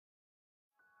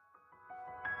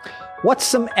What's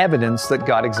some evidence that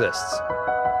God exists?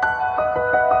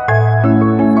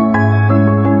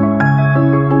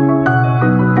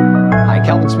 Hi,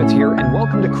 Calvin Smith here, and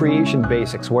welcome to Creation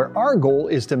Basics, where our goal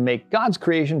is to make God's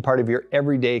creation part of your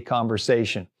everyday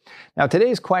conversation. Now,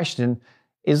 today's question,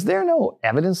 is there no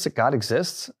evidence that God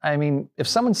exists? I mean, if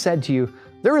someone said to you,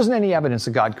 there isn't any evidence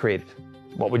that God created,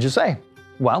 what would you say?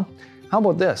 Well, how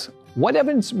about this? What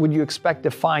evidence would you expect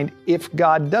to find if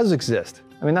God does exist?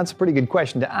 I mean, that's a pretty good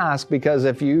question to ask, because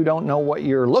if you don't know what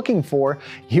you're looking for,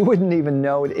 you wouldn't even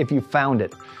know it if you found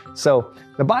it. So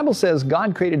the Bible says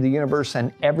God created the universe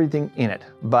and everything in it,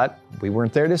 but we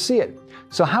weren't there to see it.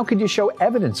 So how could you show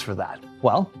evidence for that?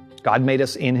 Well, God made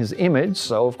us in His image,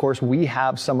 so of course we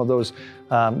have some of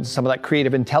that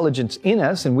creative intelligence in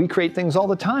us, and we create things all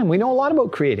the time. We know a lot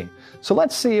about creating. So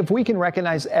let's see if we can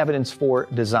recognize evidence for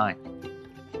design.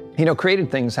 You know, created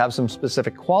things have some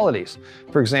specific qualities.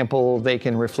 For example, they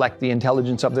can reflect the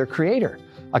intelligence of their creator.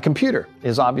 A computer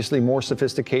is obviously more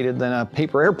sophisticated than a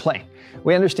paper airplane.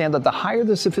 We understand that the higher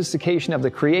the sophistication of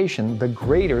the creation, the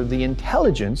greater the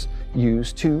intelligence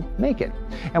used to make it.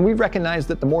 And we recognize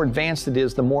that the more advanced it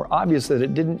is, the more obvious that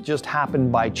it didn't just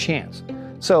happen by chance.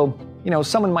 So, you know,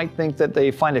 someone might think that they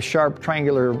find a sharp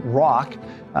triangular rock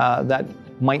that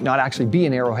might not actually be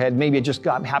an arrowhead. Maybe it just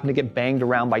happened to get banged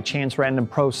around by chance random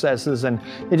processes, and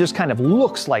it just kind of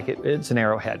looks like it's an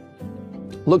arrowhead.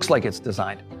 Looks like it's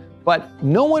designed. But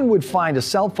no one would find a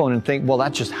cell phone and think, well,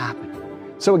 that just happened.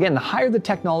 So again, the higher the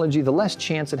technology, the less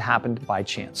chance it happened by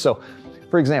chance. So,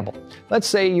 for example, let's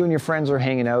say you and your friends are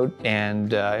hanging out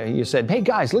and you said, hey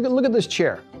guys, look at this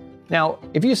chair. Now,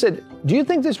 if you said, do you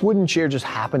think this wooden chair just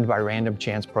happened by random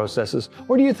chance processes,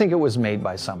 or do you think it was made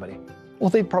by somebody? Well,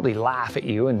 they'd probably laugh at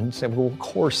you and say, well, of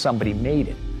course somebody made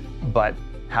it. But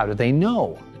how do they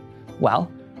know?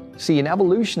 Well, see, an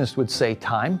evolutionist would say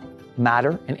time,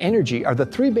 matter, and energy are the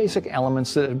three basic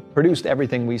elements that have produced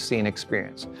everything we see and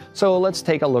experience. So let's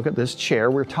take a look at this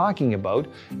chair we're talking about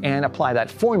and apply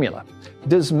that formula.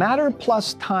 Does matter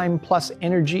plus time plus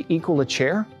energy equal a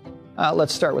chair?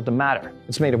 Let's start with the matter.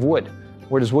 It's made of wood.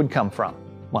 Where does wood come from?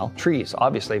 Well, trees,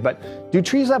 obviously, but do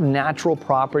trees have natural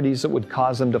properties that would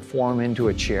cause them to form into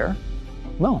a chair?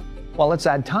 No. Well, let's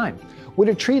add time. Would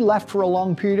a tree left for a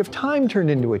long period of time turn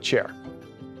into a chair?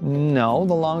 No.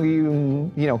 The longer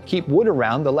you keep wood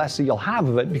around, the less you'll have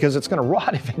of it, because it's going to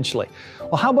rot eventually.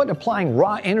 Well, how about applying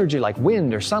raw energy like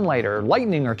wind or sunlight or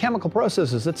lightning or chemical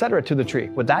processes, etc., to the tree?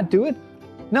 Would that do it?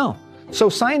 No. So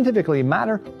scientifically,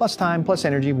 matter plus time plus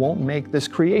energy won't make this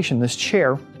creation, this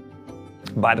chair,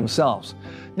 by themselves.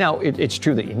 Now, it's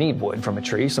true that you need wood from a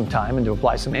tree, some time, and to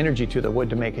apply some energy to the wood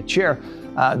to make a chair.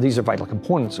 These are vital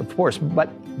components, of course, but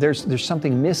there's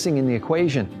something missing in the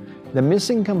equation. The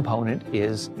missing component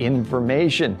is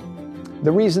information.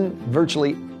 The reason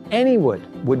virtually anyone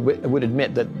would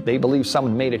admit that they believe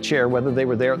someone made a chair, whether they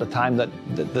were there at the time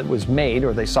that was made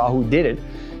or they saw who did it,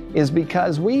 is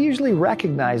because we usually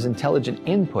recognize intelligent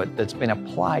input that's been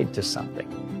applied to something.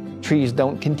 Trees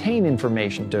don't contain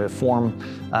information to form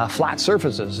flat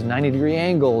surfaces, 90-degree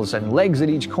angles, and legs at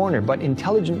each corner, but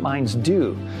intelligent minds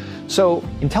do. So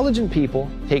intelligent people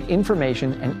take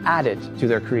information and add it to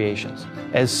their creations.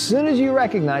 As soon as you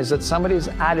recognize that somebody's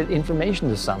added information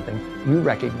to something, you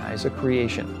recognize a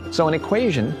creation. So an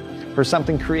equation for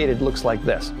something created looks like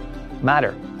this.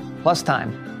 Matter plus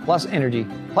time plus energy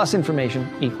plus information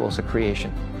equals a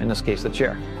creation, in this case the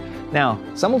chair. Now,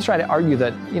 some will try to argue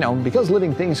that, because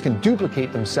living things can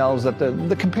duplicate themselves, that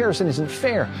the comparison isn't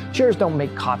fair. Chairs don't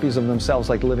make copies of themselves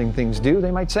like living things do,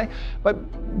 they might say. But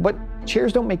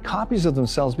chairs don't make copies of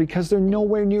themselves because they're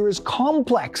nowhere near as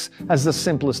complex as the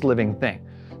simplest living thing.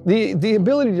 The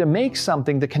ability to make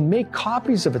something that can make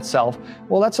copies of itself,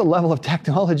 well, that's a level of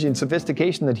technology and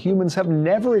sophistication that humans have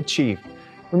never achieved.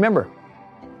 Remember,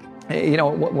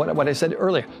 what I said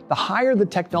earlier, the higher the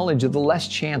technology, the less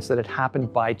chance that it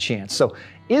happened by chance. So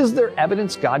is there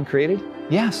evidence God created?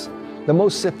 Yes. The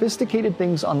most sophisticated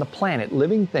things on the planet,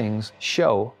 living things,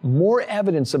 show more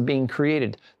evidence of being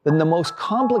created than the most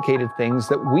complicated things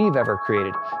that we've ever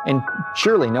created. And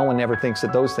surely no one ever thinks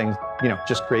that those things,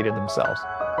 just created themselves.